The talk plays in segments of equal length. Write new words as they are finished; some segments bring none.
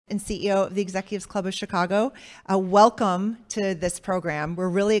and CEO of the Executives Club of Chicago. Welcome to this program. We're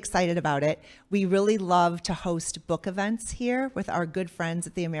really excited about it. We really love to host book events here with our good friends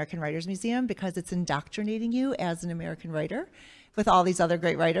at the American Writers Museum because it's indoctrinating you as an American writer with all these other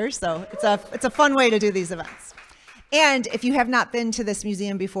great writers. So it's a fun way to do these events. And if you have not been to this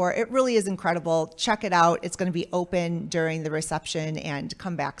museum before, it really is incredible. Check it out. It's going to be open during the reception, and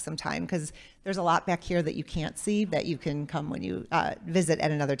come back sometime because there's a lot back here that you can't see that you can come when you visit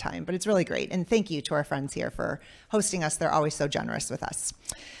at another time. But it's really great. And thank you to our friends here for hosting us. They're always so generous with us.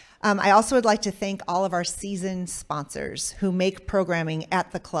 I also would like to thank all of our season sponsors who make programming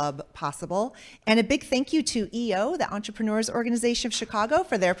at the club possible. And a big thank you to EO, the Entrepreneurs Organization of Chicago,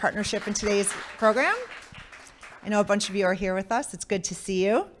 for their partnership in today's program. I know a bunch of you are here with us. It's good to see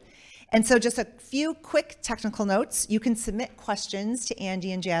you. And so just a few quick technical notes. You can submit questions to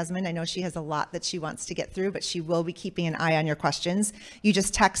Andy and Jasmine. I know she has a lot that she wants to get through, but she will be keeping an eye on your questions. You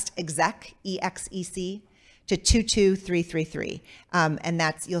just text EXEC, E-X-E-C, to 22333. And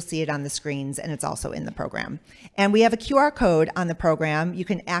you'll see it on the screens, and it's also in the program. And we have a QR code on the program. You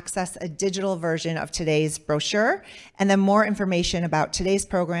can access a digital version of today's brochure, and then more information about today's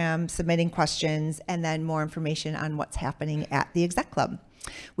program, submitting questions, and then more information on what's happening at the Exec Club.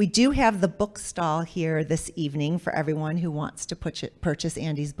 We do have the book stall here this evening for everyone who wants to purchase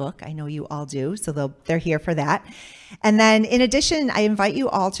Andy's book. I know you all do, so they're here for that. And then in addition, I invite you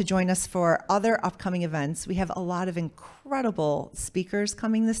all to join us for other upcoming events. We have a lot of incredible speakers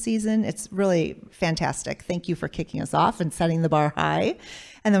coming this season. It's really fantastic. Thank you for kicking us off and setting the bar high.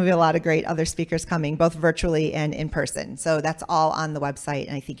 And then we have a lot of great other speakers coming, both virtually and in person. So that's all on the website,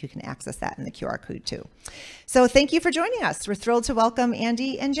 and I think you can access that in the QR code too. So thank you for joining us. We're thrilled to welcome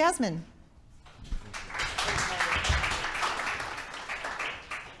Andy and Jasmine.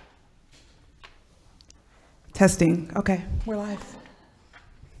 Testing. Okay, we're live.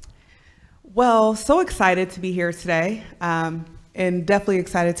 Well, so excited to be here today, and definitely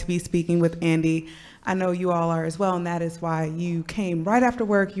excited to be speaking with Andy. I know you all are as well, and that is why you came right after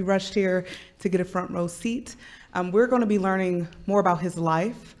work. You rushed here to get a front row seat. We're going to be learning more about his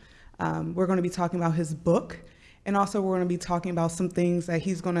life. We're going to be talking about his book, and also we're going to be talking about some things that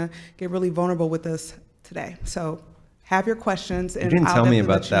he's going to get really vulnerable with us today. So have your questions. And you didn't tell me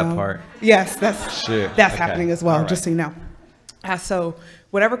about that part. Yes, that's happening as well, just so you know. So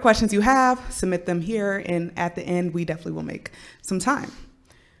whatever questions you have, submit them here, and at the end, we definitely will make some time.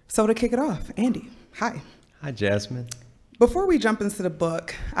 So to kick it off, Andy. Hi. Hi, Jasmine. Before we jump into the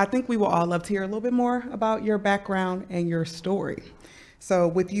book, I think we will all love to hear a little bit more about your background and your story. So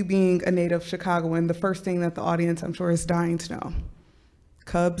with you being a native Chicagoan, the first thing that the audience, I'm sure, is dying to know,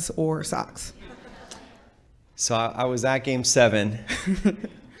 Cubs or Sox? So I was at Game 7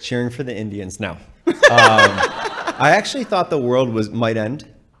 cheering for the Indians. No. I actually thought the world might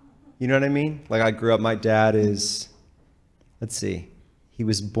end. You know what I mean? Like, I grew up, my dad is, let's see, he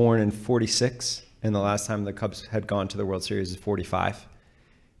was born in 46. And the last time the Cubs had gone to the World Series is 45.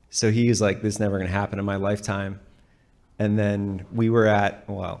 So he was like, this is never going to happen in my lifetime. And then we were at,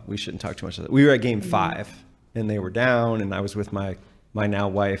 well, we shouldn't talk too much of that. We were at Game 5, and they were down, and I was with my now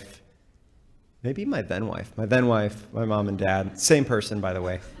wife, maybe my then wife, my mom and dad, same person, by the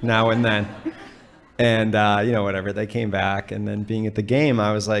way, now and then. And, you know, whatever, they came back. And then being at the game,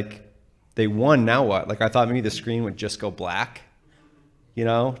 I was like, they won, now what? Like, I thought maybe the screen would just go black, you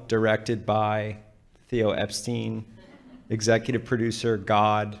know, directed by Theo Epstein, executive producer,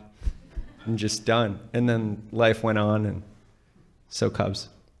 God, and just done. And then life went on, and so Cubs.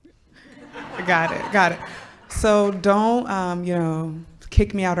 Got it. So don't, you know,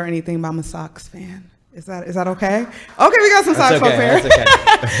 kick me out or anything, but I'm a Sox fan. Is that okay? Okay, we got some Sox folks here.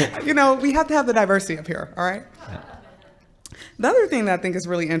 That's okay. You know, we have to have the diversity up here, all right? Yeah. The other thing that I think is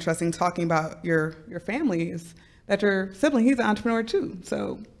really interesting talking about your family is that your sibling, he's an entrepreneur too.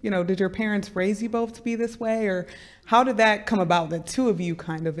 So, you know, did your parents raise you both to be this way, or how did that come about that two of you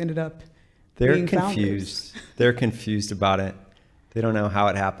kind of ended up being confused. Founders? They're confused about it. They don't know how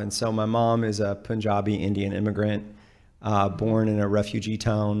it happened. So my mom is a Punjabi Indian immigrant, born in a refugee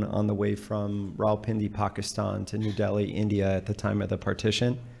town on the way from Rawalpindi, Pakistan to New Delhi, India at the time of the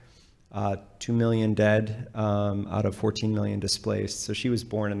partition. 2 million dead out of 14 million displaced. So she was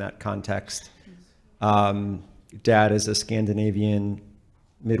born in that context. Dad is a Scandinavian,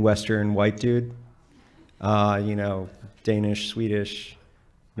 Midwestern white dude, you know, Danish, Swedish,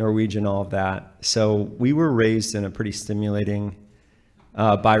 Norwegian, all of that. So we were raised in a pretty stimulating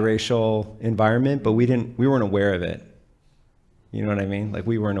biracial environment, but we weren't aware of it. You know what I mean? Like,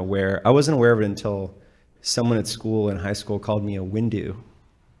 we weren't aware. I wasn't aware of it until someone at school in high school called me a Windu.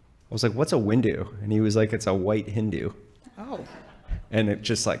 I was like, what's a Windu? And he was like, it's a white Hindu. Oh. and it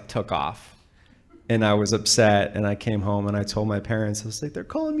just like took off. And I was upset, and I came home and I told my parents, I was like, they're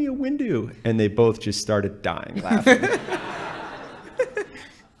calling me a Windu. And they both just started dying laughing.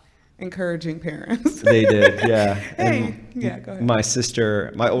 Encouraging parents. They did, yeah. Hey, yeah, go ahead.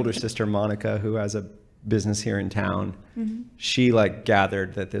 My older sister, Monica, who has a business here in town, she like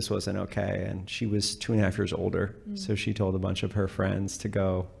gathered that this wasn't okay. And she was 2.5 years older. So she told a bunch of her friends to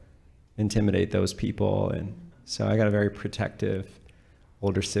go intimidate those people. And so I got a very protective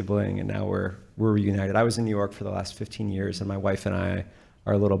older sibling, and now we're reunited. I was in New York for the last 15 years, and my wife and I,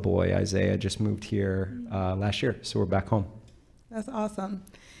 our little boy, Isaiah, just moved here last year. So we're back home. That's awesome.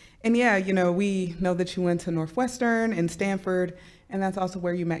 And yeah, you know, we know that you went to Northwestern and Stanford, and that's also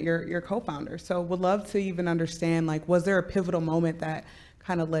where you met your co-founder. So would love to even understand, like, was there a pivotal moment that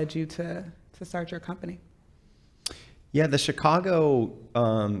kind of led you to start your company? Yeah, the Chicago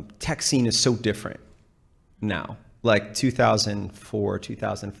tech scene is so different now. Like 2004,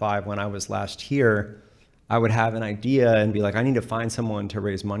 2005, when I was last here, I would have an idea and be like, I need to find someone to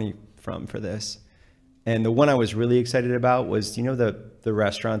raise money from for this. And the one I was really excited about was, you know, the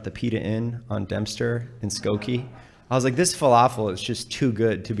restaurant, the Pita Inn on Dempster in Skokie? I was like, this falafel is just too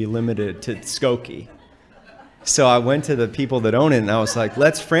good to be limited to Skokie. So I went to the people that own it and I was like,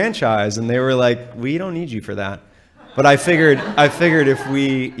 let's franchise. And they were like, we don't need you for that. But I figured if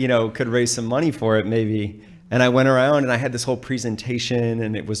we, you know, could raise some money for it, maybe. And I went around and I had this whole presentation,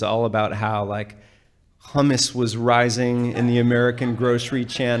 and it was all about how like hummus was rising in the American grocery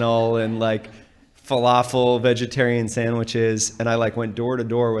channel, and like falafel vegetarian sandwiches. And I like went door to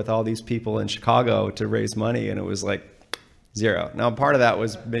door with all these people in Chicago to raise money, and it was like zero. Now, part of that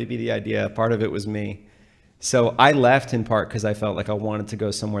was maybe the idea, part of it was me. So I left in part because I felt like I wanted to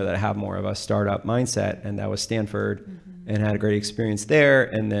go somewhere that had more of a startup mindset, and that was Stanford, and had a great experience there,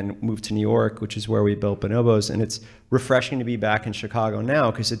 and then moved to New York, which is where we built Bonobos. And it's refreshing to be back in Chicago now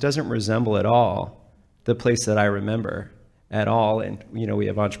because it doesn't resemble at all the place that I remember at all. And, you know, we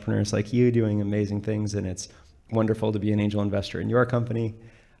have entrepreneurs like you doing amazing things, and it's wonderful to be an angel investor in your company.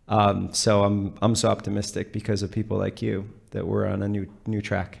 So I'm so optimistic because of people like you that we're on a new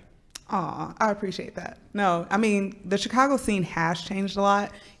track. Aw, I appreciate that. No, I mean, the Chicago scene has changed a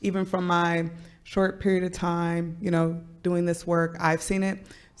lot, even from my short period of time, you know, doing this work. I've seen it.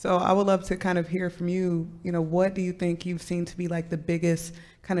 So I would love to kind of hear from you, you know, what do you think you've seen to be like the biggest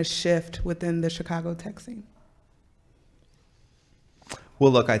kind of shift within the Chicago tech scene?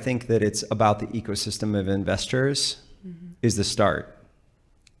 Well, look, I think that it's about the ecosystem of investors is the start.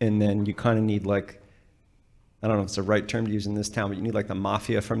 And then you kind of need like, I don't know if it's the right term to use in this town, but you need like the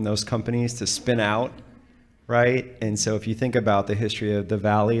mafia from those companies to spin out, right? And so if you think about the history of the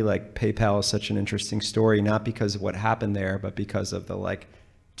Valley, like PayPal is such an interesting story, not because of what happened there, but because of the like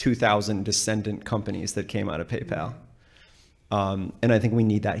 2,000 descendant companies that came out of PayPal. And I think we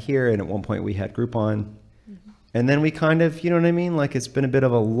need that here. And at one point we had Groupon. And then we kind of, you know what I mean? Like it's been a bit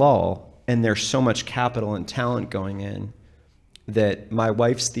of a lull, and there's so much capital and talent going in that my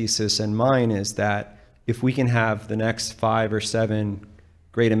wife's thesis and mine is that if we can have the next 5 or 7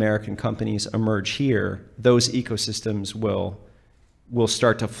 great American companies emerge here, those ecosystems will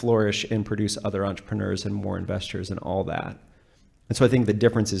start to flourish and produce other entrepreneurs and more investors and all that. And so I think the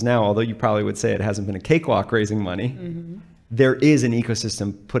difference is now, although you probably would say it hasn't been a cakewalk raising money, there is an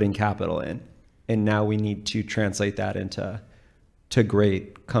ecosystem putting capital in. And now we need to translate that into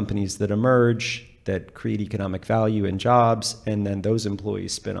great companies that emerge, that create economic value and jobs, and then those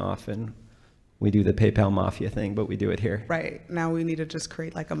employees spin off, and we do the PayPal mafia thing, but we do it here. Right. Now we need to just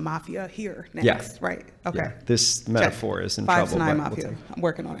create like a mafia here next. Yeah. Right. Okay. Yeah. This metaphor is in 5 trouble. to 9 but mafia. we'll take it. I'm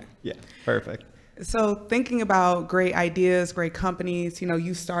working on it. Yeah. Perfect. So thinking about great ideas, great companies, you know,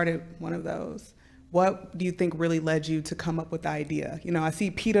 you started one of those. What do you think really led you to come up with the idea? You know, I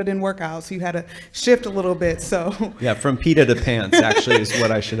see PETA didn't work out, so you had to shift a little bit. So yeah, from PETA to pants actually is what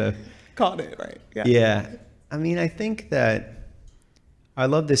I should have called it, right? Yeah. Yeah. I mean, I think that I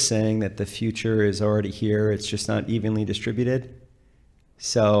love this saying that the future is already here. It's just not evenly distributed.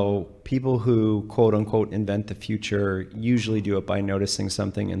 So people who quote unquote invent the future usually do it by noticing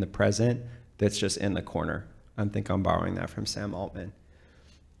something in the present that's just in the corner. I think I'm borrowing that from Sam Altman.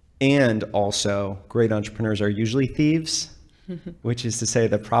 And also, great entrepreneurs are usually thieves, which is to say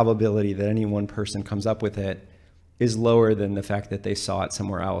the probability that any one person comes up with it is lower than the fact that they saw it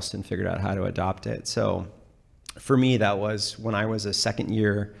somewhere else and figured out how to adopt it. So for me, that was when I was a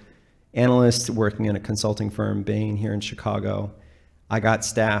second-year analyst working in a consulting firm, Bain, here in Chicago. I got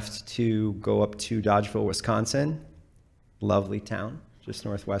staffed to go up to Dodgeville, Wisconsin, lovely town, just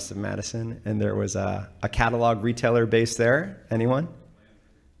northwest of Madison. And there was a catalog retailer based there. Anyone?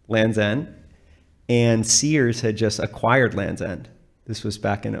 Land's End. And Sears had just acquired Land's End. This was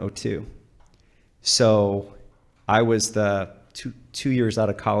back in '02. So I was the two years out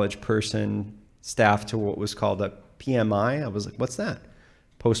of college person staffed to what was called a PMI. I was like, what's that?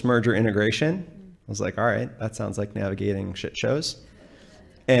 Post-merger integration. I was like, all right, that sounds like navigating shit shows.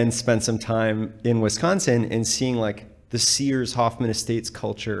 And spent some time in Wisconsin and seeing like the Sears Hoffman Estates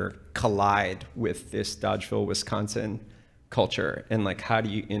culture collide with this Dodgeville, Wisconsin culture. And like, how do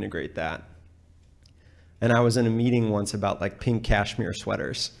you integrate that? And I was in a meeting once about like pink cashmere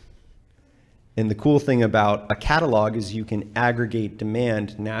sweaters. And the cool thing about a catalog is you can aggregate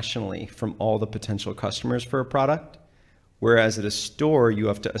demand nationally from all the potential customers for a product. Whereas at a store, you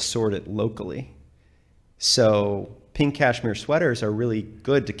have to assort it locally. So pink cashmere sweaters are really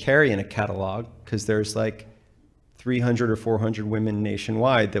good to carry in a catalog because there's like 300 or 400 women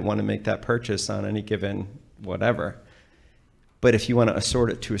nationwide that want to make that purchase on any given whatever. But if you want to assort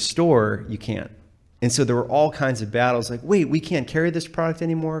it to a store, you can't. And so there were all kinds of battles like, wait, we can't carry this product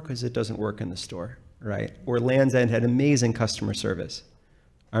anymore because it doesn't work in the store, right? Or Land's End had amazing customer service.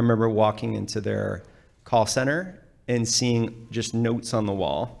 I remember walking into their call center and seeing just notes on the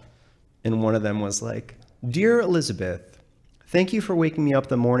wall. And one of them was like, "Dear Elizabeth, thank you for waking me up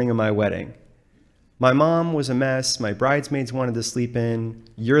the morning of my wedding. My mom was a mess. My bridesmaids wanted to sleep in.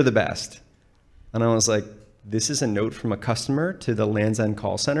 You're the best." And I was like, this is a note from a customer to the Land's End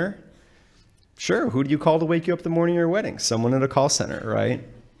call center? Sure, who do you call to wake you up the morning of your wedding? Someone at a call center, right?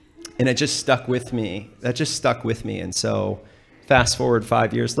 And it just stuck with me. That just stuck with me. And so fast forward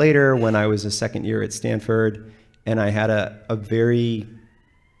 5 years later, when I was a second year at Stanford, and I had a very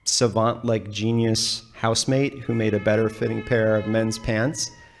savant-like genius housemate who made a better fitting pair of men's pants.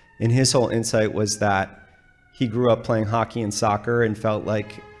 And his whole insight was that he grew up playing hockey and soccer and felt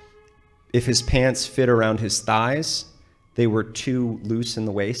like if his pants fit around his thighs, they were too loose in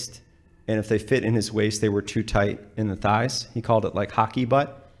the waist. And if they fit in his waist, they were too tight in the thighs. He called it like hockey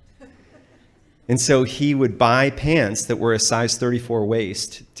butt. And so he would buy pants that were a size 34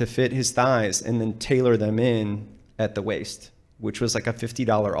 waist to fit his thighs and then tailor them in at the waist, which was like a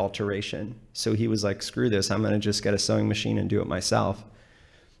 $50 alteration. So he was like, screw this, I'm gonna just get a sewing machine and do it myself.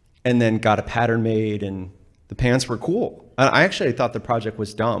 And then got a pattern made, and the pants were cool. I actually thought the project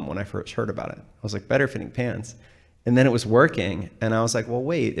was dumb when I first heard about it. I was like, better fitting pants. And then it was working, and I was like, well,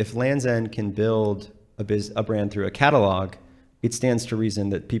 wait, if Land's End can build a brand through a catalog, it stands to reason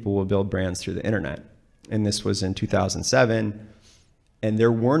that people will build brands through the internet. And this was in 2007, and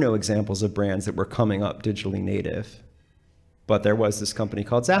there were no examples of brands that were coming up digitally native. But there was this company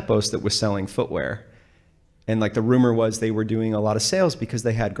called Zappos that was selling footwear. And like the rumor was they were doing a lot of sales because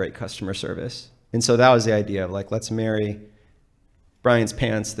they had great customer service. And so that was the idea of like, let's marry Brian's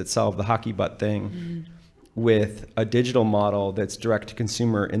pants that solve the hockey butt thing with a digital model that's direct to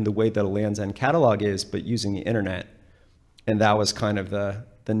consumer in the way that a Land's End catalog is, but using the internet. And that was kind of the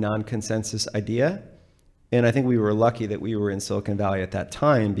non-consensus idea. And I think we were lucky that we were in Silicon Valley at that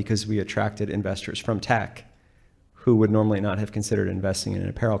time because we attracted investors from tech who would normally not have considered investing in an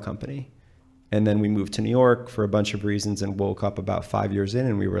apparel company. And then we moved to New York for a bunch of reasons and woke up about 5 years in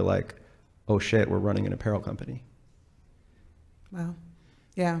and we were like, oh shit, we're running an apparel company. Wow.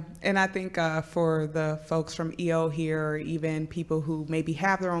 Yeah, and I think for the folks from EO here, or even people who maybe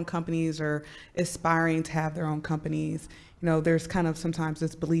have their own companies or aspiring to have their own companies, you know, there's kind of sometimes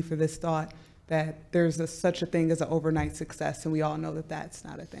this belief or this thought that there's such a thing as an overnight success, and we all know that that's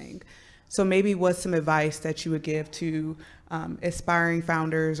not a thing. So maybe what's some advice that you would give to aspiring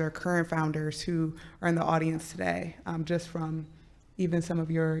founders or current founders who are in the audience today, just from even some of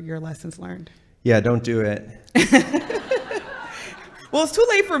your lessons learned? Yeah, don't do it. Well, it's too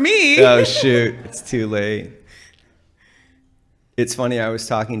late for me. Oh, shoot. It's too late. It's funny. I was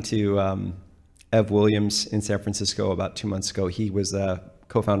talking to Ev Williams in San Francisco about 2 months ago. He was a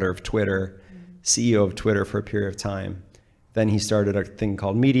co-founder of Twitter, CEO of Twitter for a period of time. Then he started a thing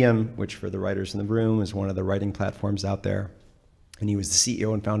called Medium, which for the writers in the room is one of the writing platforms out there. And he was the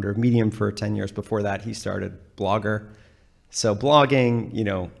CEO and founder of Medium for 10 years. Before that, he started Blogger. So blogging, you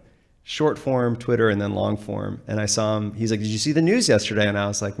know, short form Twitter and then long form. And I saw him, he's like, did you see the news yesterday? And I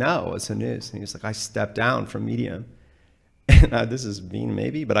was like, no, what's the news? And he's like, I stepped down from Medium. And this is mean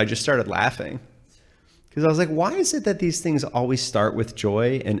maybe, but I just started laughing. Because I was like, why is it that these things always start with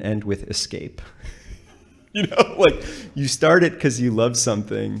joy and end with escape? You know, like you start it because you love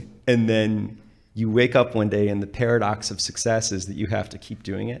something and then you wake up one day and the paradox of success is that you have to keep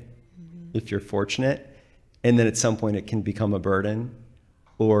doing it if you're fortunate. And then at some point it can become a burden,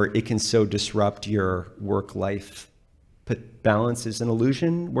 or it can so disrupt your work-life balance is an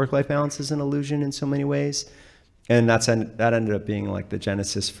illusion. Work-life balance is an illusion in so many ways. And that ended up being like the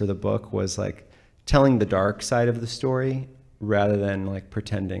genesis for the book, was like telling the dark side of the story rather than like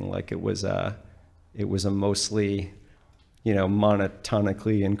pretending like it was a mostly, you know,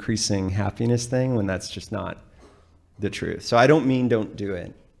 monotonically increasing happiness thing, when that's just not the truth. So I don't mean don't do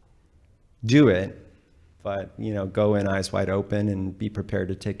it. Do it, but, you know, go in eyes wide open and be prepared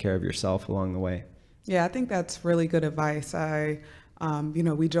to take care of yourself along the way. Yeah, I think that's really good advice. You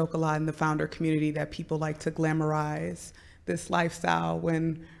know, we joke a lot in the founder community that people like to glamorize this lifestyle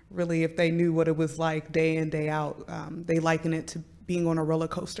when really, if they knew what it was like day in, day out, they liken it to being on a roller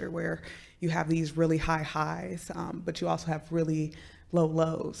coaster where you have these really high highs, but you also have really low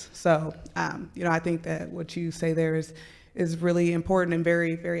lows. So, you know, I think that what you say there is really important and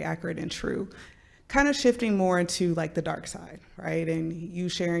very, very accurate and true. Kind of shifting more into like the dark side, right? And you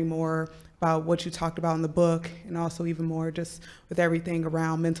sharing more about what you talked about in the book, and also even more just with everything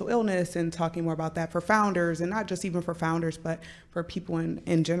around mental illness, and talking more about that for founders, and not just even for founders, but for people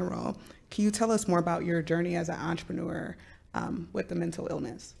in general. Can you tell us more about your journey as an entrepreneur with the mental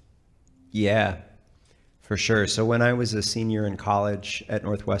illness? Yeah, for sure. So when I was a senior in college at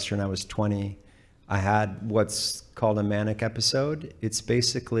Northwestern, I was 20. I had what's called a manic episode. It's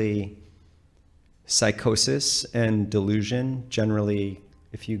basically psychosis and delusion. Generally,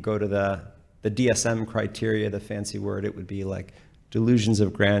 if you go to the DSM criteria, the fancy word, it would be like delusions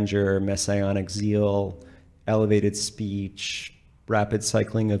of grandeur, messianic zeal, elevated speech, rapid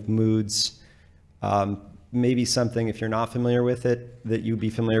cycling of moods. Maybe something, if you're not familiar with it, that you'd be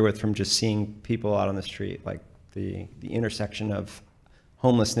familiar with from just seeing people out on the street, like the intersection of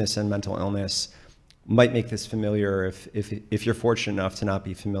homelessness and mental illness might make this familiar if you're fortunate enough to not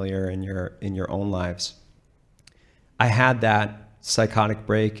be familiar in your own lives. I had that psychotic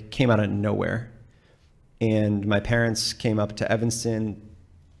break, came out of nowhere. And my parents came up to Evanston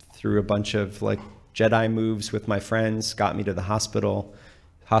through a bunch of like Jedi moves with my friends, got me to the hospital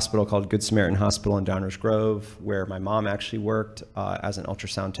called Good Samaritan Hospital in Downers Grove, where my mom actually worked as an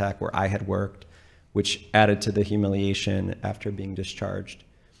ultrasound tech, where I had worked, which added to the humiliation after being discharged.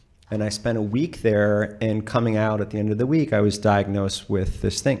 And I spent a week there, and coming out at the end of the week, I was diagnosed with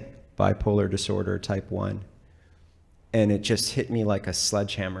this thing, bipolar disorder type 1. And it just hit me like a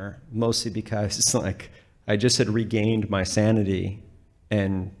sledgehammer, mostly because it's like I just had regained my sanity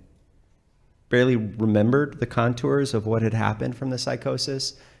and barely remembered the contours of what had happened from the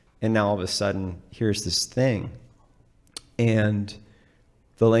psychosis. And now all of a sudden, here's this thing. And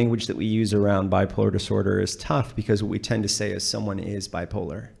the language that we use around bipolar disorder is tough, because what we tend to say is someone is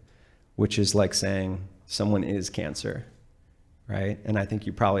bipolar, which is like saying someone is cancer, right? And I think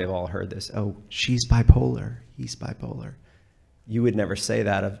you probably have all heard this. Oh, she's bipolar, he's bipolar. You would never say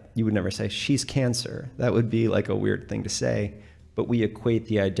that. You would never say she's cancer. That would be like a weird thing to say. But we equate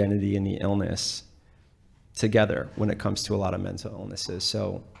the identity and the illness together when it comes to a lot of mental illnesses.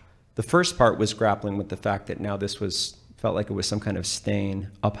 So the first part was grappling with the fact that now this felt like it was some kind of stain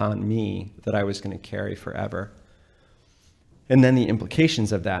upon me that I was going to carry forever. And then the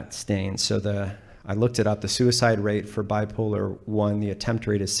implications of that stain. So I looked it up. The suicide rate for bipolar 1, the attempt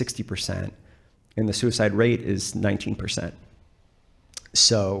rate is 60%, and the suicide rate is 19%.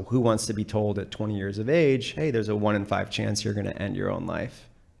 So who wants to be told at 20 years of age, hey, there's a 1 in 5 chance you're going to end your own life?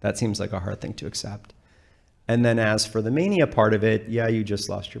 That seems like a hard thing to accept. And then as for the mania part of it, yeah, you just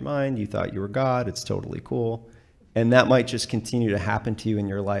lost your mind. You thought you were God. It's totally cool. And that might just continue to happen to you in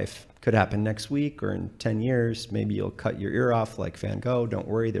your life. Could happen next week or in 10 years. Maybe you'll cut your ear off like Van Gogh. Don't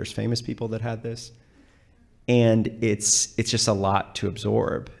worry, there's famous people that had this. And it's just a lot to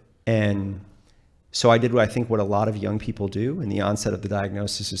absorb. And so I did what I think what a lot of young people do, and the onset of the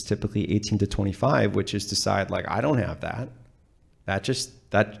diagnosis is typically 18 to 25, which is decide like, I don't have that.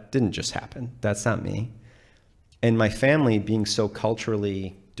 That didn't just happen. That's not me. And my family being so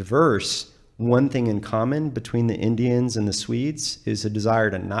culturally diverse, one thing in common between the Indians and the Swedes is a desire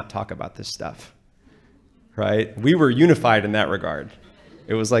to not talk about this stuff, right? We were unified in that regard.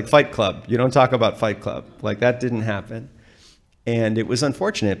 It was like Fight Club. You don't talk about Fight Club. Like that didn't happen. And it was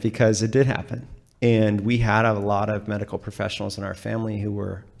unfortunate because it did happen. And we had a lot of medical professionals in our family who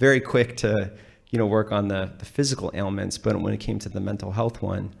were very quick to, work on the physical ailments. But when it came to the mental health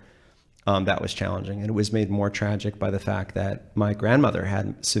one, that was challenging. And it was made more tragic by the fact that my grandmother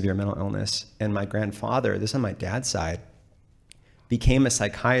had severe mental illness, and my grandfather, this on my dad's side, became a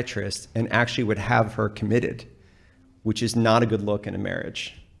psychiatrist and actually would have her committed, which is not a good look in a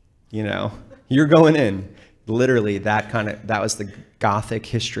marriage. You're going in. Literally, that was the Gothic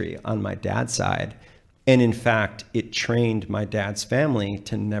history on my dad's side. And in fact, it trained my dad's family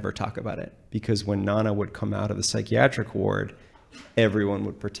to never talk about it, because when Nana would come out of the psychiatric ward, everyone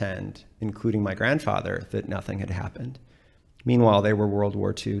would pretend, including my grandfather, that nothing had happened. Meanwhile, they were World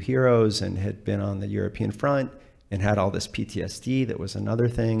War II heroes and had been on the European front, and had all this PTSD that was another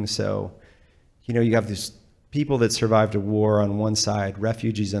thing. So, you know, you have these people that survived a war on one side,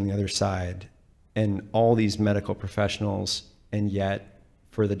 refugees on the other side, and all these medical professionals. And yet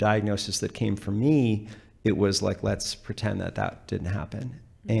for the diagnosis that came from me, it was like, let's pretend that that didn't happen.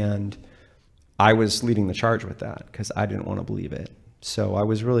 And I was leading the charge with that because I didn't want to believe it. So I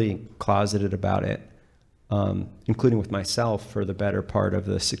was really closeted about it, including with myself for the better part of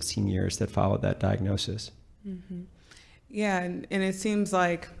the 16 years that followed that diagnosis. Mm-hmm. Yeah, and it seems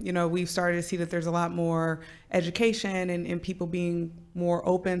like, you know, we've started to see that there's a lot more education and people being more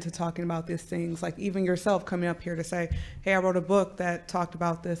open to talking about these things. Like even yourself coming up here to say, hey, I wrote a book that talked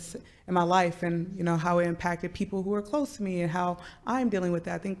about this in my life and, you know, how it impacted people who are close to me and how I'm dealing with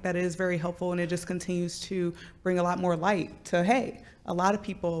that. I think that is very helpful, and it just continues to bring a lot more light to, hey, a lot of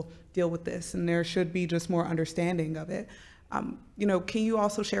people deal with this and there should be just more understanding of it. You know, can you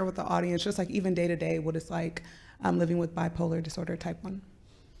also share with the audience, just like even day to day, what it's like living with bipolar disorder type 1?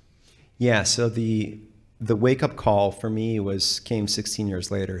 Yeah, so the wake up call for me came 16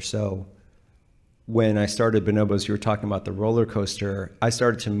 years later. So when I started Bonobos, you were talking about the roller coaster. I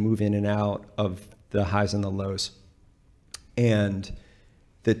started to move in and out of the highs and the lows. And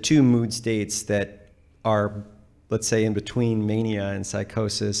the two mood states that are, let's say, in between mania and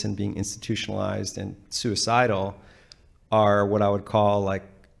psychosis and being institutionalized and suicidal are what I would call like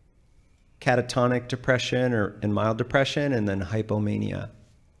catatonic depression and mild depression, and then hypomania.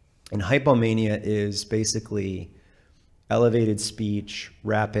 And hypomania is basically elevated speech,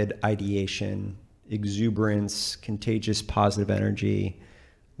 rapid ideation, exuberance, contagious positive energy,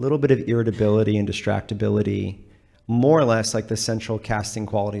 a little bit of irritability and distractibility, more or less like the central casting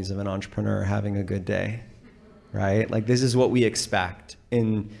qualities of an entrepreneur having a good day, right? Like this is what we expect.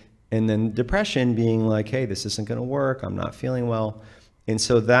 And then depression being like, hey, this isn't gonna work, I'm not feeling well. And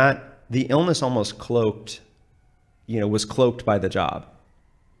so that the illness almost cloaked, you know, was cloaked by the job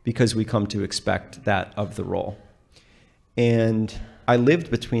because we come to expect that of the role. And I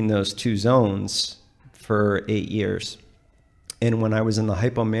lived between those two zones for 8 years. And when I was in the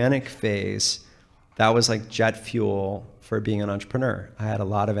hypomanic phase, that was like jet fuel for being an entrepreneur. I had a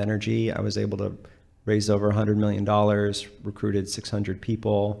lot of energy. I was able to raise over $100 million, recruited 600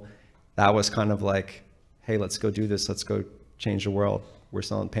 people. That was kind of like, hey, let's go do this. Let's go change the world. We're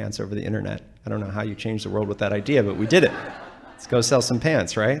selling pants over the internet. I don't know how you changed the world with that idea, but we did it. Let's go sell some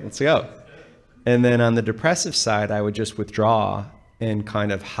pants, right? Let's go. And then on the depressive side, I would just withdraw and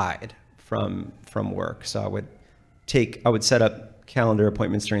kind of hide from work. So I would set up calendar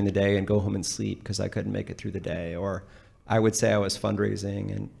appointments during the day and go home and sleep because I couldn't make it through the day. Or I would say I was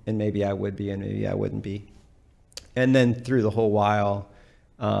fundraising and maybe I would be and maybe I wouldn't be. And then through the whole while,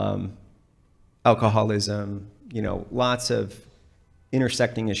 alcoholism, you know, lots of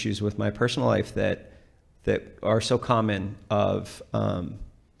intersecting issues with my personal life that are so common of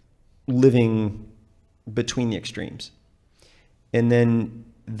living between the extremes. And then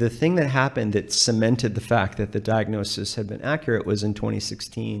the thing that happened that cemented the fact that the diagnosis had been accurate was in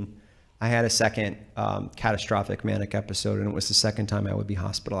 2016. I had a second catastrophic manic episode, and it was the second time I would be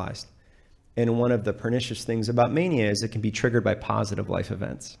hospitalized. And one of the pernicious things about mania is it can be triggered by positive life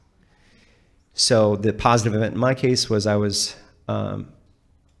events. So the positive event in my case was I was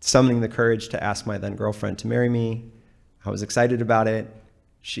summoning the courage to ask my then girlfriend to marry me. I was excited about it.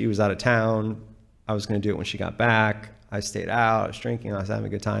 She was out of town. I was going to do it when she got back. I stayed out, I was drinking, I was having a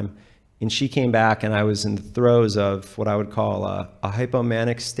good time. And she came back and I was in the throes of what I would call a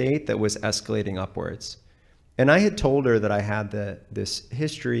hypomanic state that was escalating upwards. And I had told her that I had this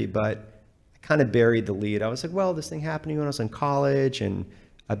history, but I kind of buried the lead. I was like, well, this thing happened to me when I was in college and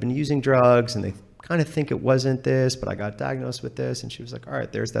I've been using drugs and they kind of think it wasn't this, but I got diagnosed with this. And she was like, all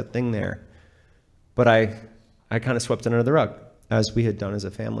right, there's that thing there. But I kind of swept it under the rug, as we had done as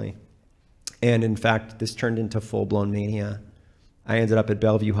a family. And in fact, this turned into full-blown mania. I ended up at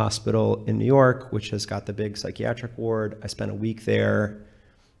Bellevue Hospital in New York, which has got the big psychiatric ward. I spent a week there.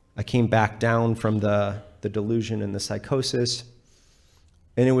 I came back down from the delusion and the psychosis.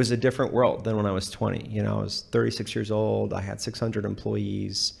 And it was a different world than when I was 20. You know, I was 36 years old. I had 600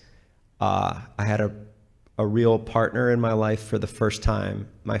 employees. I had a real partner in my life for the first time.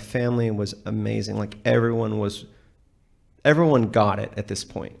 My family was amazing. Like everyone got it at this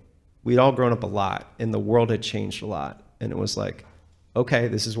point. We'd all grown up a lot and the world had changed a lot. And it was like, okay,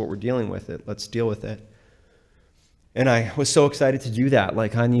 this is what we're dealing with it. Let's deal with it. And I was so excited to do that.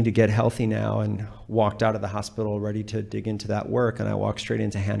 Like, I need to get healthy now, and walked out of the hospital ready to dig into that work. And I walked straight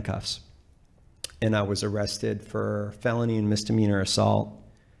into handcuffs. And I was arrested for felony and misdemeanor assault.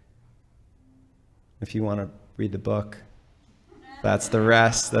 If you want to read the book, that's the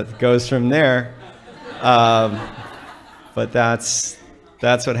rest that goes from there. But that's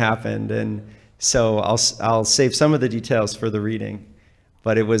what happened. And so I'll save some of the details for the reading,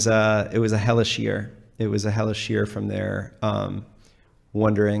 but it was a hellish year. It was a hellish year from there.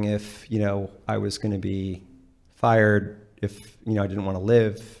 Wondering if, I was going to be fired, if, I didn't want to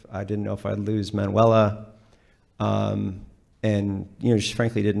live. I didn't know if I'd lose Manuela. And, just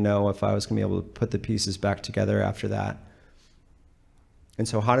frankly didn't know if I was going to be able to put the pieces back together after that. And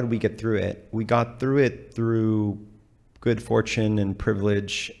so how did we get through it? We got through it through good fortune and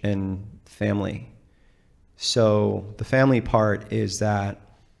privilege and family. So the family part is that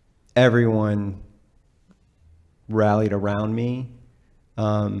everyone rallied around me.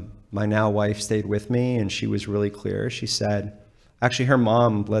 My now wife stayed with me, and she was really clear. She said, actually her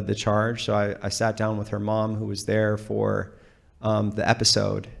mom led the charge. So I sat down with her mom, who was there for the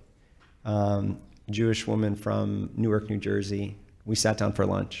episode, Jewish woman from Newark, New Jersey. We sat down for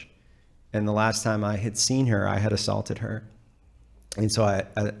lunch. And the last time I had seen her, I had assaulted her. And so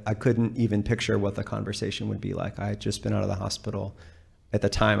I couldn't even picture what the conversation would be like. I had just been out of the hospital. At the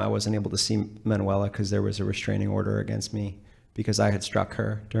time, I wasn't able to see Manuela because there was a restraining order against me because I had struck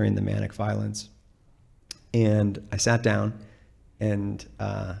her during the manic violence. And I sat down, and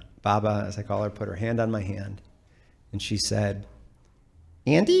Baba, as I call her, put her hand on my hand. And she said,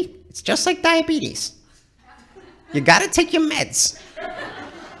 "Andy, it's just like diabetes. You got to take your meds.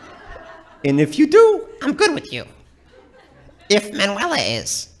 And if you do, I'm good with you. If Manuela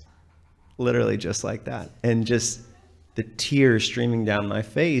is." Literally just like that. And just the tears streaming down my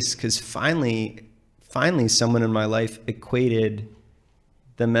face, because finally someone in my life equated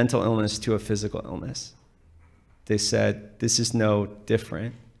the mental illness to a physical illness. They said, this is no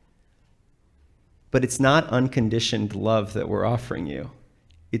different. But it's not unconditioned love that we're offering you.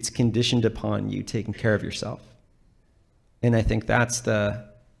 It's conditioned upon you taking care of yourself. And I think that's the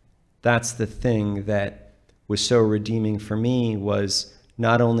thing that was so redeeming for me, was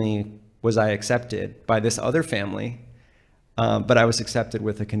not only was I accepted by this other family, but I was accepted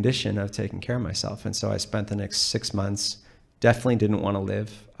with a condition of taking care of myself. And so I spent the next 6 months, definitely didn't want to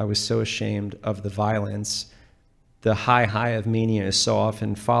live. I was so ashamed of the violence. The high of mania is so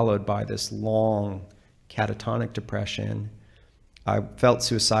often followed by this long catatonic depression. I felt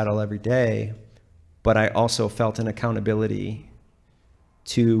suicidal every day, but I also felt an accountability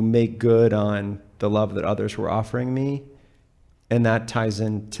to make good on the love that others were offering me. And that ties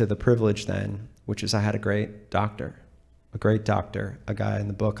into the privilege then, which is I had a great doctor, a guy in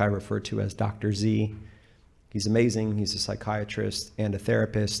the book I refer to as Dr. Z. He's amazing. He's a psychiatrist and a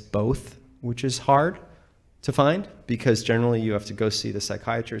therapist, both, which is hard to find because generally you have to go see the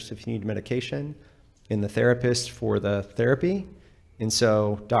psychiatrist if you need medication and the therapist for the therapy. And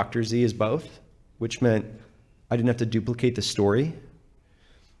so Dr. Z is both, which meant I didn't have to duplicate the story.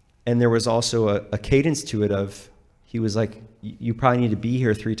 And there was also a cadence to it of, he was like, you probably need to be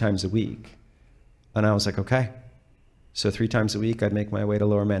here 3 times a week. And I was like, okay. So 3 times a week, I'd make my way to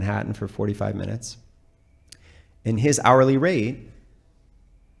Lower Manhattan for 45 minutes. And his hourly rate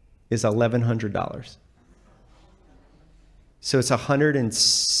is $1,100. So it's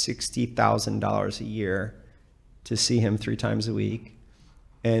 $160,000 a year to see him 3 times a week.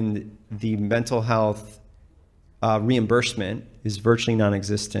 And the mental health reimbursement is virtually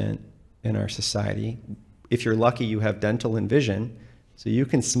non-existent in our society. If you're lucky, you have dental and vision, so you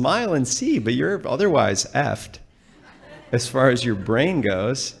can smile and see, but you're otherwise effed as far as your brain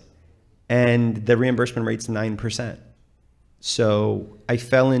goes. And the reimbursement rate's 9%. So I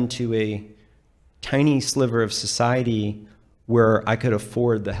fell into a tiny sliver of society where I could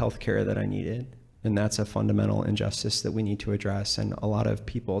afford the healthcare that I needed. And that's a fundamental injustice that we need to address. And a lot of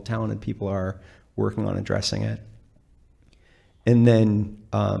people, talented people, are working on addressing it. And then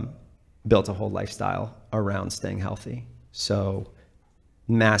built a whole lifestyle around staying healthy. So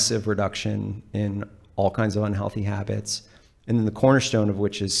massive reduction in all kinds of unhealthy habits. And then the cornerstone of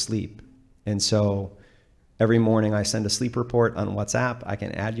which is sleep. And so every morning I send a sleep report on WhatsApp. I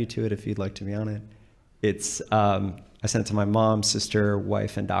can add you to it if you'd like to be on it. It's, I send it to my mom, sister,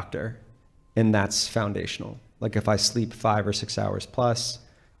 wife, and doctor. And that's foundational. Like if I sleep 5 or 6 hours plus,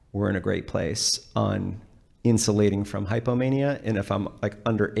 we're in a great place on insulating from hypomania. And if I'm like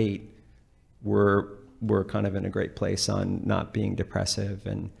under 8, we're kind of in a great place on not being depressive.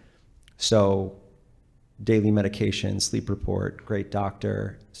 And so daily medication, sleep report, great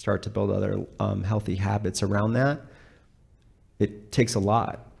doctor, start to build other healthy habits around that. It takes a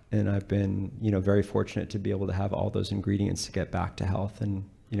lot. And I've been, very fortunate to be able to have all those ingredients to get back to health. And,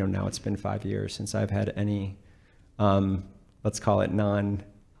 now it's been 5 years since I've had any, let's call it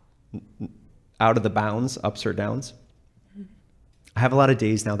out of the bounds, ups or downs. I have a lot of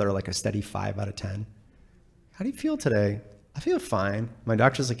days now that are like a steady 5 out of 10. how do you feel today? I feel fine. My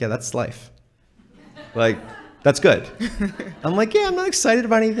doctor's like, yeah, that's life. Like, that's good. I'm like, yeah, I'm not excited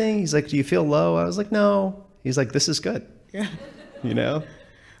about anything. He's like, do you feel low? I was like, no. He's like, this is good. Yeah. You know?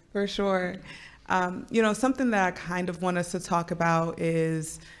 For sure. Something that I kind of want us to talk about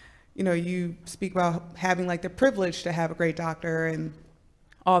is, you speak about having like the privilege to have a great doctor and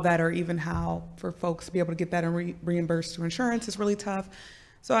all that, or even how for folks to be able to get that and reimbursed through insurance is really tough.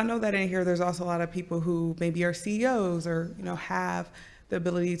 So I know that in here, there's also a lot of people who maybe are CEOs or, have the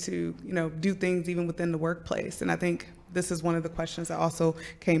ability to, do things even within the workplace. And I think this is one of the questions that also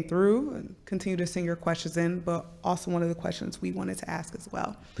came through, and continue to send your questions in, but also one of the questions we wanted to ask as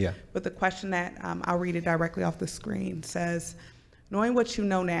well. Yeah. But the question that I'll read it directly off the screen says, knowing what you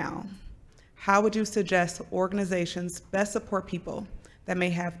know now, how would you suggest organizations best support people that may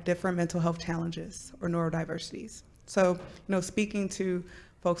have different mental health challenges or neurodiversities? So, speaking to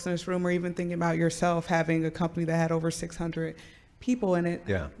folks in this room, or even thinking about yourself having a company that had over 600 people in it,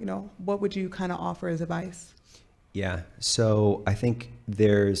 yeah. What would you kind of offer as advice? Yeah. So I think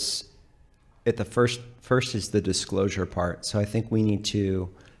there's, at the first is the disclosure part. So I think we need to,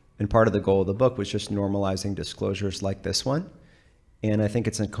 and part of the goal of the book was just normalizing disclosures like this one. And I think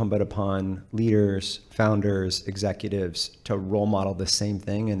it's incumbent upon leaders, founders, executives to role model the same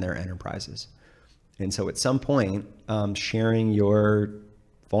thing in their enterprises. And so at some point, sharing your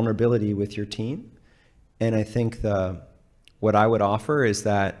vulnerability with your team. And I think what I would offer is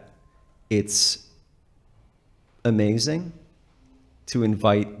that it's amazing to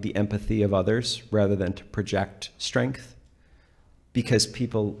invite the empathy of others rather than to project strength, because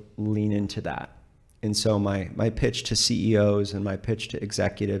people lean into that. And so my pitch to CEOs and my pitch to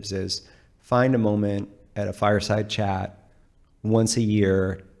executives is find a moment at a fireside chat once a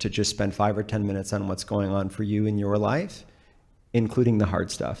year to just spend 5 or 10 minutes on what's going on for you in your life, including the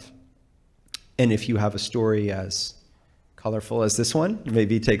hard stuff. And if you have a story as colorful as this one,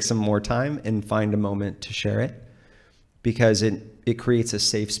 maybe take some more time and find a moment to share it, because it creates a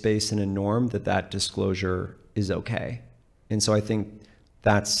safe space and a norm that disclosure is okay. And so I think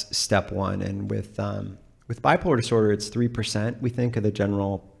that's step one. And with bipolar disorder, it's 3%, we think, of the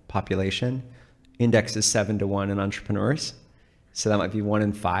general population. Index is 7 to 1 in entrepreneurs. So that might be 1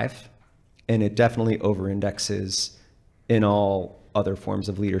 in 5. And it definitely over-indexes in all other forms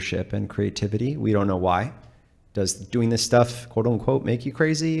of leadership and creativity. We don't know why. Does doing this stuff, quote unquote, make you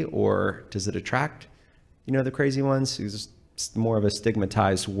crazy, or does it attract, the crazy ones? It's more of a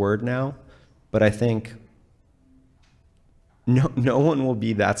stigmatized word now. But I think no one will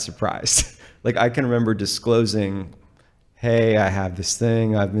be that surprised. Like, I can remember disclosing, hey, I have this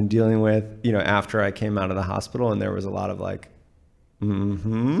thing I've been dealing with, after I came out of the hospital, and there was a lot of like,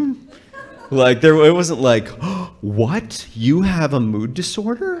 like it wasn't like, oh, what? You have a mood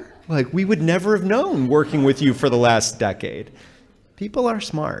disorder? Like, we would never have known working with you for the last decade. People are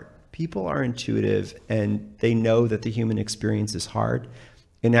smart. People are intuitive, and they know that the human experience is hard.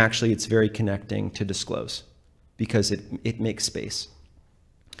 And actually, it's very connecting to disclose, because it makes space.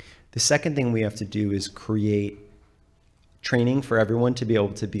 The second thing we have to do is create training for everyone to be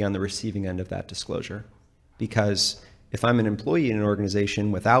able to be on the receiving end of that disclosure. Because if I'm an employee in an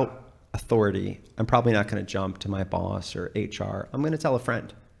organization without authority, I'm probably not going to jump to my boss or HR. I'm going to tell a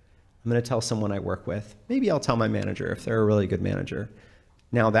friend. I'm going to tell someone I work with. Maybe I'll tell my manager if they're a really good manager.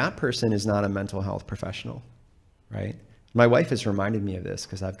 Now, that person is not a mental health professional, right? My wife has reminded me of this,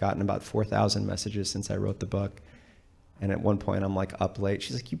 because I've gotten about 4,000 messages since I wrote the book. And at one point, I'm like up late.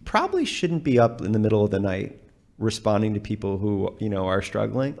 She's like, you probably shouldn't be up in the middle of the night responding to people who, are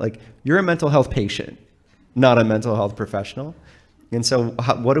struggling. Like, you're a mental health patient, not a mental health professional. And so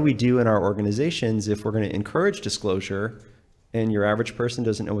what do we do in our organizations if we're going to encourage disclosure and your average person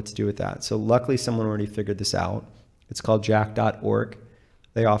doesn't know what to do with that? So luckily, someone already figured this out. It's called jack.org.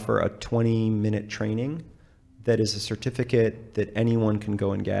 They offer a 20-minute training that is a certificate that anyone can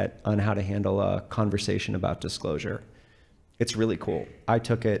go and get on how to handle a conversation about disclosure. It's really cool. I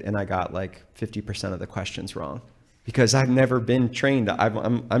took it and I got like 50% of the questions wrong, because I've never been trained.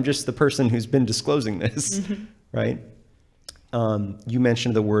 I'm just the person who's been disclosing this, right? You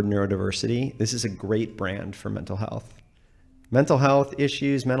mentioned the word neurodiversity. This is a great brand for mental health. Mental health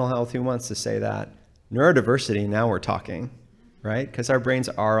issues, mental health, who wants to say that? Neurodiversity, now we're talking, right? Because our brains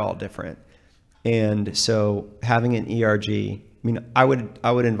are all different. And so having an ERG, I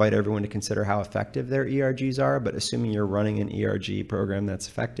would invite everyone to consider how effective their ERGs are, but assuming you're running an ERG program that's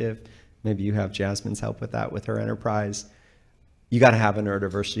effective, maybe you have Jasmine's help with that with her enterprise, you got to have a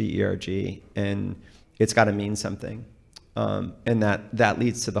neurodiversity ERG, and it's got to mean something. And that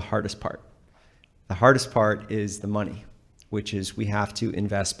leads to the hardest part. The hardest part is the money, which is we have to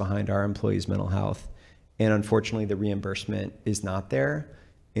invest behind our employees' mental health. And unfortunately, the reimbursement is not there.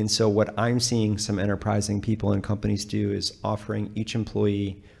 And so what I'm seeing some enterprising people and companies do is offering each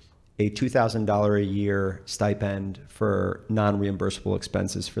employee a $2,000 a year stipend for non-reimbursable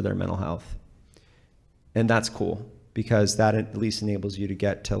expenses for their mental health. And that's cool because that at least enables you to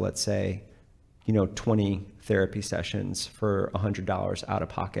get to, let's say, 20 therapy sessions for $100 out of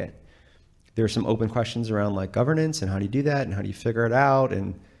pocket. There's some open questions around like governance and how do you do that and how do you figure it out.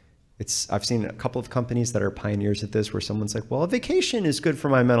 And I've seen a couple of companies that are pioneers at this where someone's like, well, a vacation is good for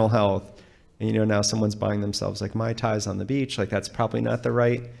my mental health. And now someone's buying themselves like Mai Tais on the beach. Like that's probably not the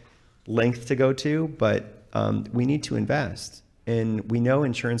right length to go to, but we need to invest. And we know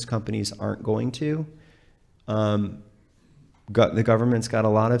insurance companies aren't going to. The government's got a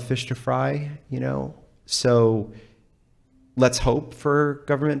lot of fish to fry, so let's hope for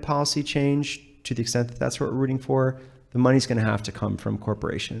government policy change to the extent that that's what we're rooting for. The money's going to have to come from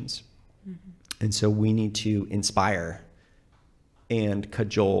corporations. Mm-hmm. And so we need to inspire and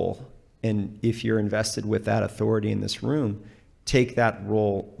cajole. And if you're invested with that authority in this room, take that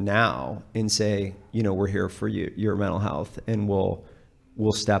role now and say, we're here for you, your mental health, and we'll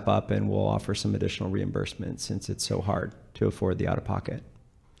step up and we'll offer some additional reimbursement since it's so hard to afford the out-of-pocket.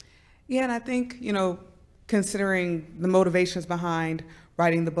 Yeah, and I think, considering the motivations behind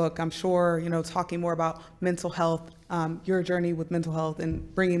writing the book, I'm sure, talking more about mental health, your journey with mental health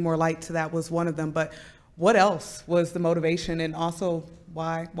and bringing more light to that was one of them. But what else was the motivation, and also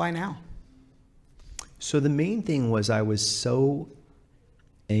why now? So the main thing was I was so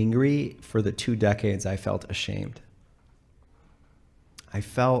angry for the 2 decades I felt ashamed. I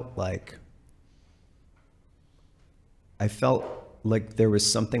felt like there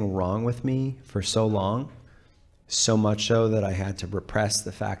was something wrong with me for so long, so much so that I had to repress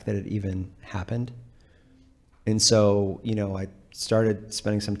the fact that it even happened. And so, I started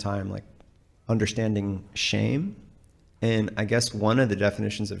spending some time like understanding shame. And I guess one of the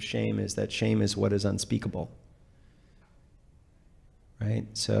definitions of shame is that shame is what is unspeakable, right?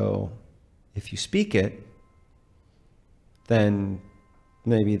 So if you speak it, then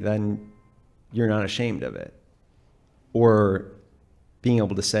you're not ashamed of it. Or being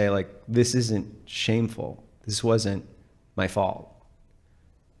able to say like, this isn't shameful. This wasn't my fault.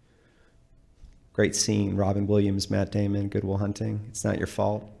 Great scene, Robin Williams, Matt Damon, Good Will Hunting. It's not your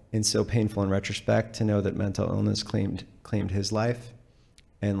fault. And so painful in retrospect to know that mental illness claimed his life.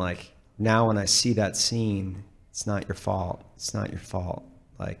 And like now when I see that scene, it's not your fault. It's not your fault.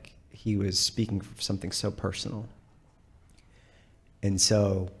 Like he was speaking for something so personal. And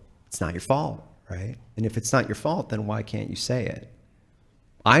so it's not your fault, right? And if it's not your fault, then why can't you say it?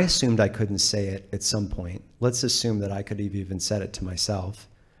 I assumed I couldn't say it at some point. Let's assume that I could have even said it to myself.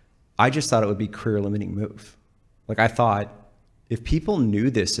 I just thought it would be a career-limiting move. Like I thought, if people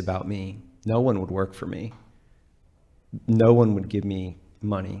knew this about me, no one would work for me. No one would give me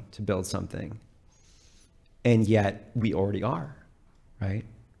money to build something. And yet we already are, right?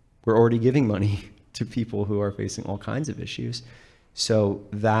 We're already giving money to people who are facing all kinds of issues. So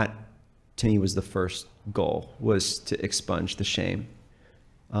that to me was the first goal, was to expunge the shame.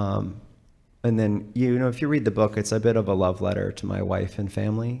 And then, if you read the book, it's a bit of a love letter to my wife and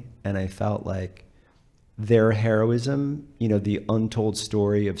family. And I felt like their heroism, the untold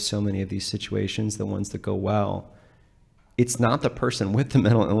story of so many of these situations, the ones that go well, it's not the person with the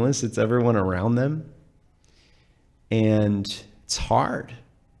mental illness, it's everyone around them. And it's hard.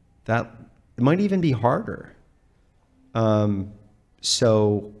 That it might even be harder.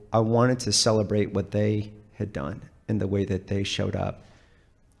 So I wanted to celebrate what they had done and the way that they showed up.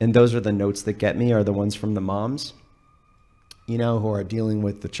 And those are the notes that get me, are the ones from the moms, who are dealing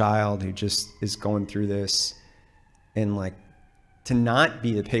with the child who just is going through this, and like to not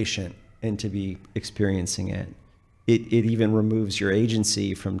be the patient and to be experiencing it. It even removes your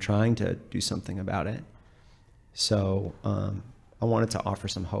agency from trying to do something about it. So I wanted to offer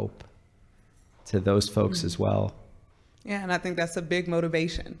some hope to those folks as well. Yeah, and I think that's a big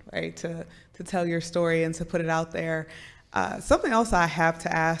motivation, right? To tell your story and to put it out there. Something else I have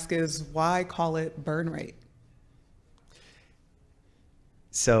to ask is, why call it Burn Rate?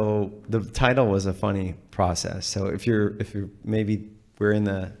 So the title was a funny process. So if you're maybe we're in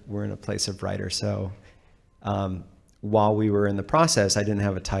a place of writer. So while we were in the process, I didn't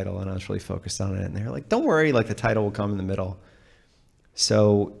have a title and I was really focused on it. And they were like, don't worry, like the title will come in the middle.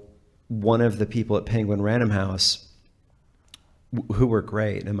 So one of the people at Penguin Random House, who were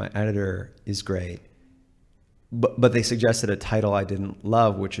great, and my editor is great, but they suggested a title I didn't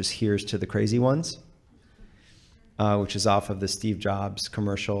love, which is Here's to the Crazy Ones, which is off of the Steve Jobs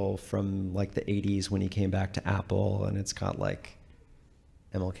commercial from like the 80s when he came back to Apple. And it's got like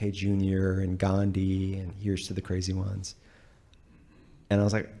MLK Jr. and Gandhi and Here's to the Crazy Ones. And I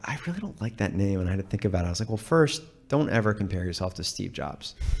was like, I really don't like that name. And I had to think about it. I was like, well, first, don't ever compare yourself to Steve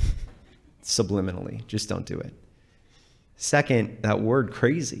Jobs. Subliminally, just don't do it. Second, that word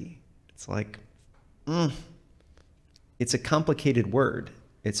crazy, it's like, it's a complicated word.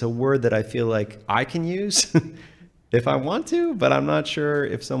 It's a word that I feel like I can use if I want to, but I'm not sure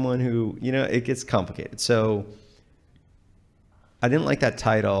if someone who, it gets complicated. So I didn't like that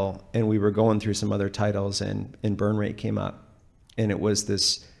title, and we were going through some other titles, and Burn Rate came up. And it was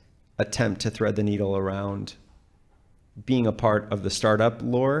this attempt to thread the needle around being a part of the startup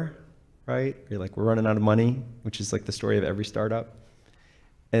lore, right? You're like, we're running out of money, which is like the story of every startup.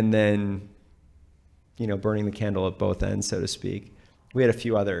 And then, burning the candle at both ends, so to speak. We had a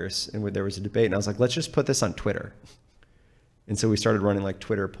few others, and there was a debate, and I was like, let's just put this on Twitter. And so we started running like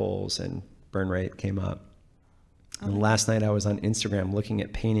Twitter polls, and Burn Rate came up. And last night I was on Instagram looking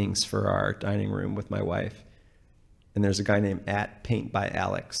at paintings for our dining room with my wife. And there's a guy named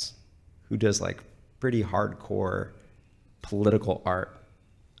 @PaintByAlex who does like pretty hardcore political art.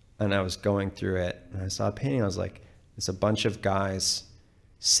 And I was going through it, and I saw a painting. I was like, it's a bunch of guys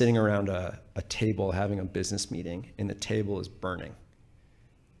sitting around a table having a business meeting, and the table is burning.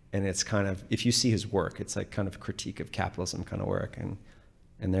 And it's kind of, if you see his work, it's like kind of critique of capitalism kind of work. And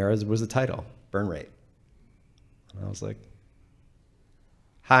there was the title, Burn Rate. And I was like,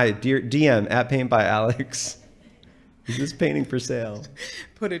 hi, dear DM @PaintByAlex. Is this painting for sale?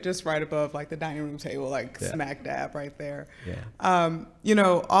 Put it just right above like the dining room table, like smack dab right there. Yeah.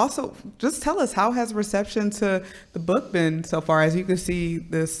 Also just tell us, how has reception to the book been so far? As you can see,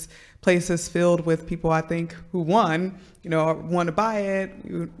 this place is filled with people, I think, who want to buy it.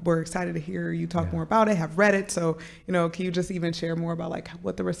 We're excited to hear you talk more about it, have read it. So, can you just even share more about like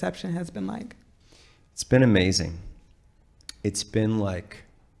what the reception has been like? It's been amazing. It's been like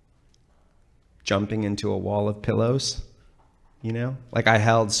jumping into a wall of pillows, like I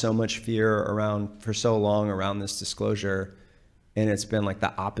held so much fear for so long around this disclosure, and it's been like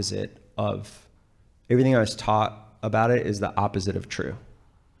the opposite of everything I was taught about it is the opposite of true.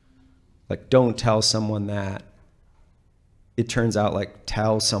 Like, don't tell someone that. It turns out like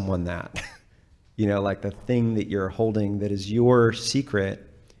tell someone that, like the thing that you're holding that is your secret.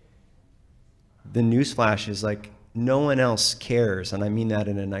 The newsflash is like, no one else cares. And I mean that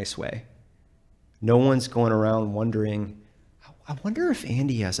in a nice way. No one's going around wondering, I wonder if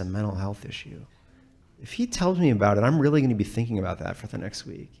Andy has a mental health issue. If he tells me about it, I'm really going to be thinking about that for the next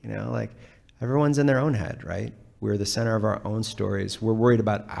week. Like everyone's in their own head, right? We're the center of our own stories. We're worried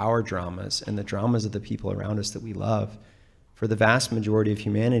about our dramas and the dramas of the people around us that we love. For the vast majority of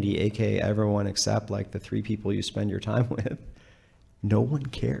humanity, aka everyone except like the 3 people you spend your time with, no one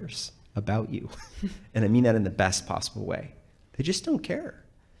cares about you. And I mean that in the best possible way. They just don't care.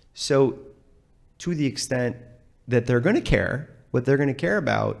 So to the extent that they're going to care, what they're going to care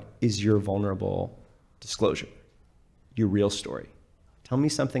about is your vulnerable disclosure, your real story. Tell me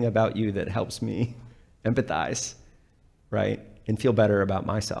something about you that helps me empathize, right? And feel better about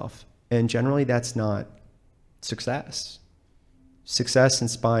myself. And generally that's not success. Success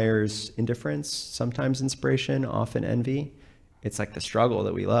inspires indifference, sometimes inspiration, often envy. It's like the struggle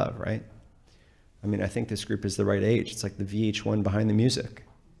that we love, right? I mean, I think this group is the right age. It's like the VH1 behind the music.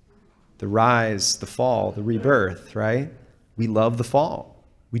 The rise, the fall, the rebirth, right? We love the fall.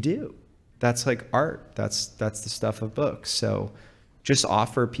 We do. That's like art. That's the stuff of books. So just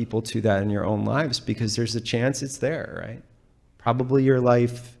offer people to that in your own lives, because there's a chance it's there, right? Probably your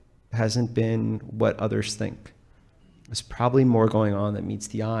life hasn't been what others think. There's probably more going on that meets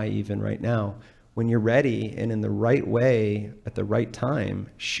the eye even right now. When you're ready and in the right way at the right time,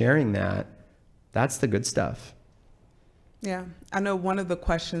 sharing that, that's the good stuff. Yeah, I know one of the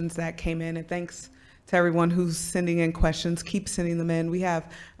questions that came in, and thanks to everyone who's sending in questions, keep sending them in. We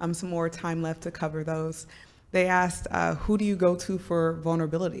have some more time left to cover those. They asked, who do you go to for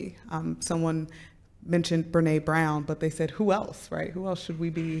vulnerability? Someone mentioned Brene Brown, but they said, who else, right? Who else should we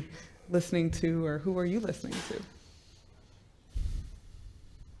be listening to, or who are you listening to?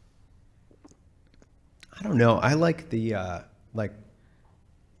 I don't know. I like the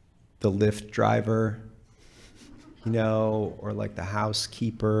Lyft driver, or like the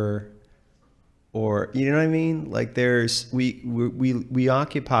housekeeper, or, you know what I mean? Like we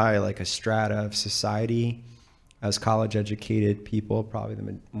occupy like a strata of society as college educated people,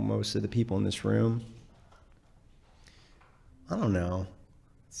 probably most of the people in this room. I don't know.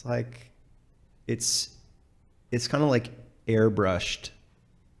 It's like, it's kind of like airbrushed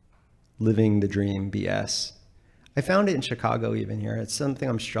living the dream BS. I found it in Chicago even here. It's something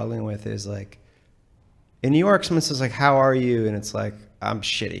I'm struggling with, is like, in New York, someone says like, how are you? And it's like, I'm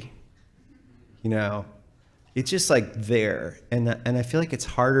shitty. You know, it's just like there. And I feel like it's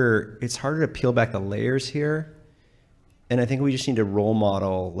harder to peel back the layers here. And I think we just need to role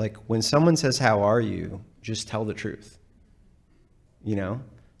model, like when someone says, how are you? Just tell the truth, you know,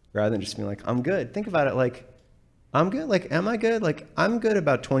 rather than just being like, I'm good. Think about it like, I'm good. Like, am I good? Like, I'm good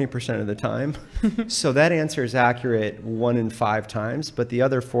about 20% of the time. So that answer is accurate 1 in 5 times, but the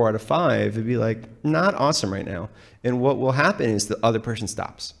other 4 out of 5 would be like, not awesome right now. And what will happen is the other person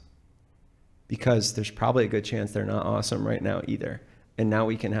stops, because there's probably a good chance they're not awesome right now either. And now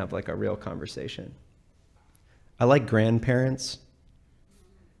we can have like a real conversation. I like grandparents.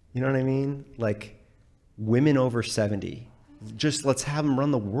 You know what I mean? Like women over 70, just let's have them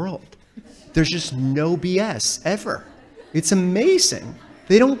run the world. There's just no BS ever. It's amazing.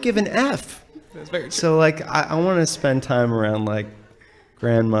 They don't give an F. That's very true. So like, I want to spend time around like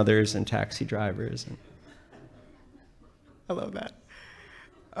grandmothers and taxi drivers. I love that.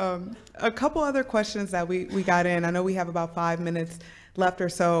 A couple other questions that we got in. I know we have about 5 minutes left or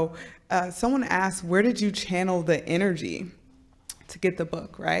so. Someone asked, where did you channel the energy to get the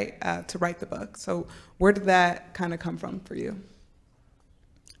book, right? To write the book. So where did that kind of come from for you?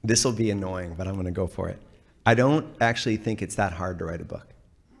 This will be annoying, but I'm going to go for it. I don't actually think it's that hard to write a book.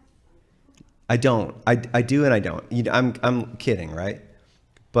 I don't. I do and I don't. You know, I'm kidding, right?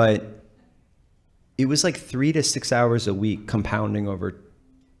 But it was like 3 to 6 hours a week compounding over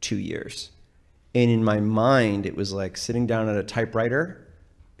 2 years. And in my mind, it was like sitting down at a typewriter.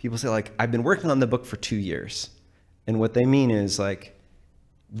 People say like, I've been working on the book for 2 years. And what they mean is like,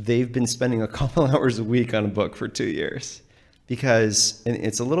 they've been spending a couple hours a week on a book for 2 years. Because, and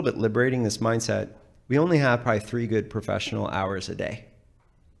it's a little bit liberating, this mindset, we only have probably 3 good professional hours a day.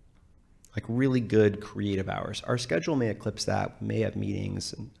 Like really good creative hours. Our schedule may eclipse that, we may have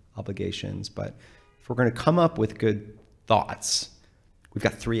meetings and obligations, but if we're gonna come up with good thoughts, we've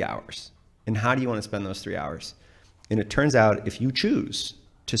got 3 hours. And how do you wanna spend those 3 hours? And it turns out if you choose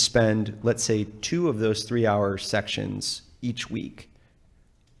to spend, let's say 2 of those 3-hour sections each week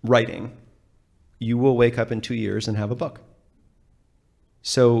writing, you will wake up in 2 years and have a book.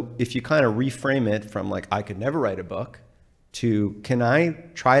 So if you kind of reframe it from like, I could never write a book, to can I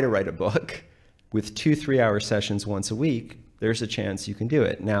try to write a book with 2 3-hour sessions once a week, there's a chance you can do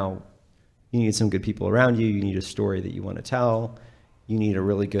it. Now, you need some good people around you. You need a story that you want to tell. You need a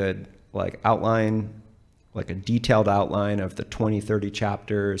really good like outline, like a detailed outline of the 20, 30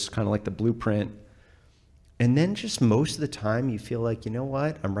 chapters, kind of like the blueprint. And then just most of the time you feel like, you know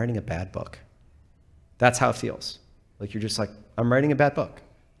what? I'm writing a bad book. That's how it feels. Like you're just like, I'm writing a bad book.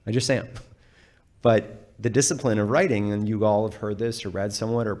 I just am. But the discipline of writing, and you all have heard this or read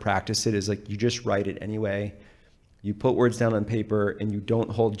somewhat or practiced it, is like you just write it anyway. You put words down on paper and you don't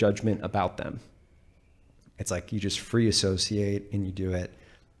hold judgment about them. It's like you just free associate and you do it.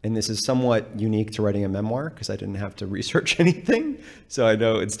 And this is somewhat unique to writing a memoir because I didn't have to research anything. So I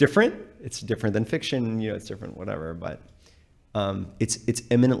know it's different. It's different than fiction, you know, it's different, whatever, but it's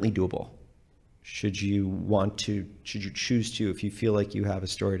eminently doable. Should you choose to, if you feel like you have a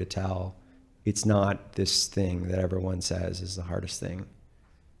story to tell, it's not this thing that everyone says is the hardest thing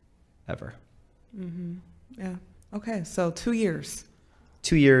ever. Mm-hmm. Yeah. Okay. So 2 years.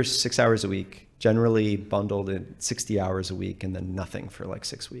 2 years, 6 hours a week, generally bundled in 60 hours a week and then nothing for like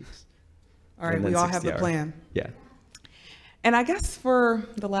 6 weeks. All right. We all have the plan. Yeah. And I guess for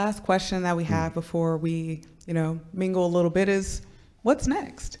the last question that we have before we, you know, mingle a little bit is, what's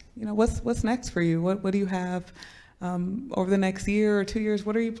next? You know, what's next for you? What do you have over the next year or 2 years?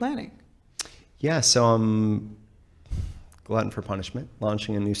 What are you planning? Yeah, so I'm glutton for punishment,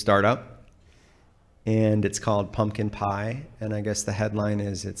 launching a new startup, and it's called Pumpkin Pie. And I guess the headline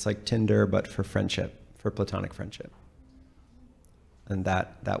is it's like Tinder, but for friendship, for platonic friendship. And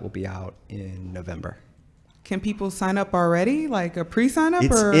that will be out in November. Can people sign up already? Like a pre-sign up?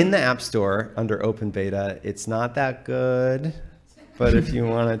 It's or? in the App Store under open beta. It's not that good, but if you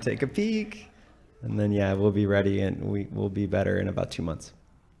want to take a peek, and then yeah, we'll be ready and we will be better in about 2 months.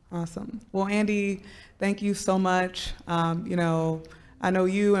 Awesome. Well, Andy, thank you so much. You know, I know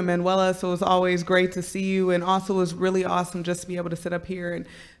you and Manuela, so it's always great to see you. And also it was really awesome just to be able to sit up here and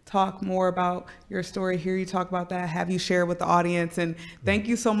talk more about your story, hear you talk about that, have you share with the audience. And thank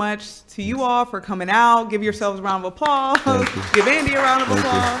you so much to you all for coming out. Give yourselves a round of applause. Give Andy a round of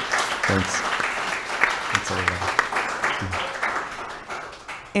applause. Thanks. Thanks, everybody.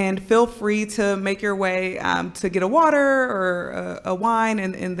 And feel free to make your way to get a water or a wine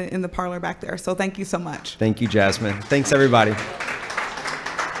in the parlor back there. So thank you so much. Thank you, Jasmine. Thanks, everybody.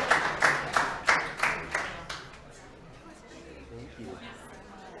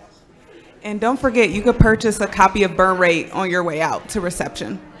 And And don't forget, you could purchase a copy of Burn Rate on your way out to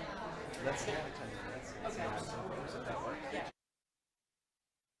reception.